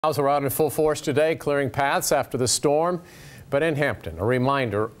Plows are out in full force today, clearing paths after the storm. But in Hampton, a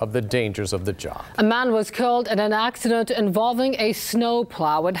reminder of the dangers of the job. A man was killed in an accident involving a snow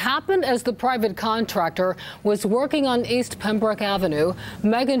plow. It happened as the private contractor was working on East Pembroke Avenue.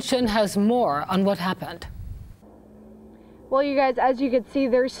 Megan Shin has more on what happened. Well, you guys, as you can see,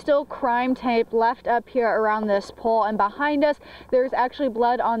 there's still crime tape left up here around this pole, and behind us there's actually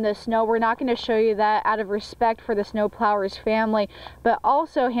blood on the snow. We're not going to show you that out of respect for the snowplower's family, but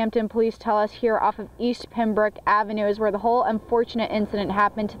also Hampton police tell us here off of East Pembroke Avenue is where the whole unfortunate incident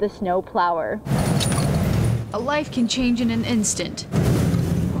happened to the snowplower. A life can change in an instant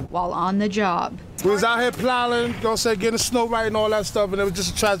while on the job. We was out here plowing, getting the snow right and all that stuff, and it was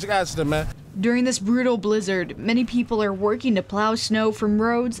just a tragic accident, man. During this brutal blizzard, many people are working to plow snow from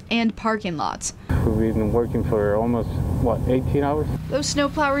roads and parking lots. We've been working for almost, 18 hours? Those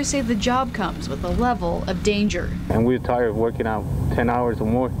snowplowers say the job comes with a level of danger. And we're tired of working out 10 hours or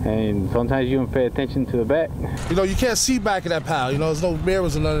more, and sometimes you don't pay attention to the back. You know, you can't see back in that pile. You know, there's no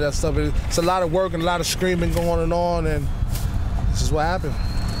mirrors and none of that stuff. It's a lot of work and a lot of screaming going on, and this is what happened.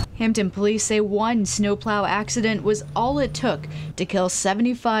 Hampton police say one snowplow accident was all it took to kill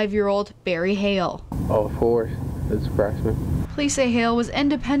 75-year-old Barry Hale. Oh, of course. That's approximate. Police say Hale was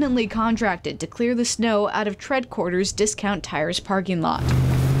independently contracted to clear the snow out of Tread Quarters Discount Tires parking lot.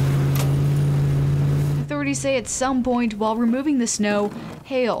 Authorities say at some point while removing the snow,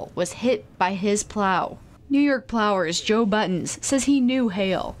 Hale was hit by his plow. New York plowers Joe Buttons says he knew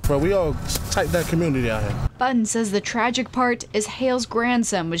Hale. But we all tight that community out here. Buttons says the tragic part is Hale's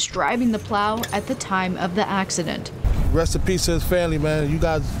grandson was driving the plow at the time of the accident. Rest in peace to his family, man. You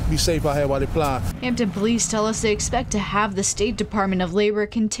guys be safe out here while they plow. Hampton police tell us they expect to have the State Department of Labor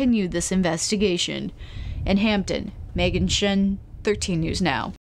continue this investigation. In Hampton, Megan Shin, 13 News Now.